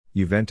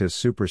Juventus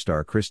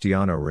superstar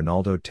Cristiano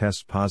Ronaldo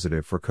tests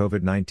positive for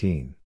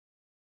COVID-19.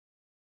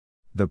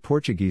 The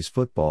Portuguese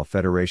Football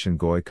Federation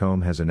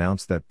GOI-COM has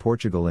announced that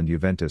Portugal and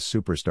Juventus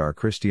superstar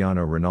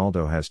Cristiano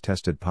Ronaldo has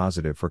tested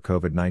positive for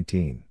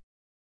COVID-19.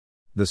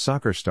 The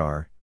soccer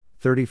star,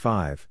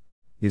 35,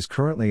 is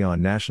currently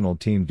on national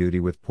team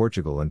duty with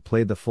Portugal and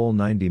played the full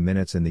 90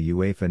 minutes in the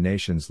UEFA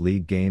Nations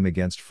League game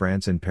against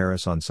France in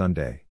Paris on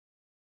Sunday.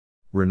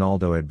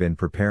 Ronaldo had been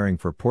preparing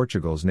for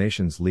Portugal's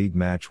Nations League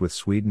match with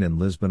Sweden in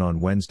Lisbon on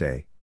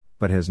Wednesday,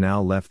 but has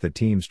now left the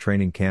team's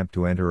training camp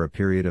to enter a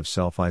period of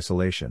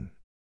self-isolation.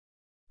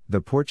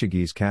 The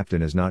Portuguese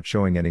captain is not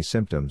showing any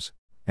symptoms,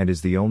 and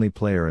is the only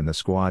player in the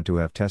squad to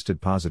have tested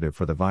positive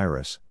for the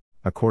virus,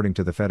 according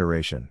to the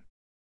federation.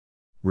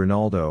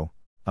 Ronaldo,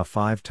 a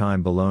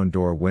 5-time Ballon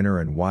d'Or winner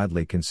and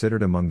widely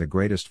considered among the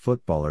greatest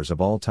footballers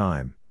of all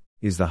time,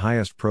 is the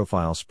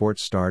highest-profile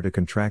sports star to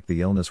contract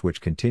the illness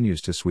which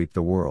continues to sweep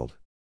the world.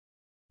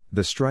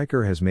 The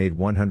striker has made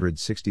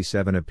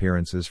 167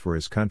 appearances for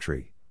his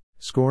country,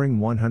 scoring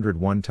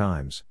 101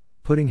 times,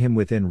 putting him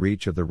within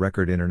reach of the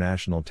record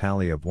international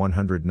tally of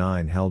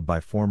 109 held by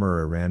former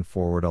Iran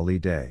forward Ali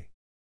Day.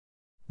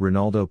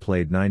 Ronaldo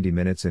played 90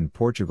 minutes in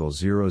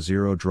Portugal's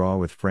 0-0 draw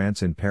with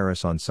France in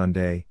Paris on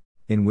Sunday,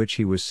 in which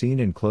he was seen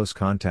in close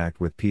contact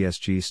with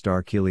PSG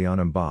star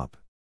Kylian Mbappé.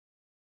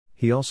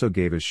 He also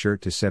gave his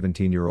shirt to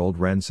 17-year-old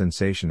Rennes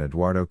sensation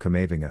Eduardo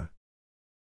Camavinga.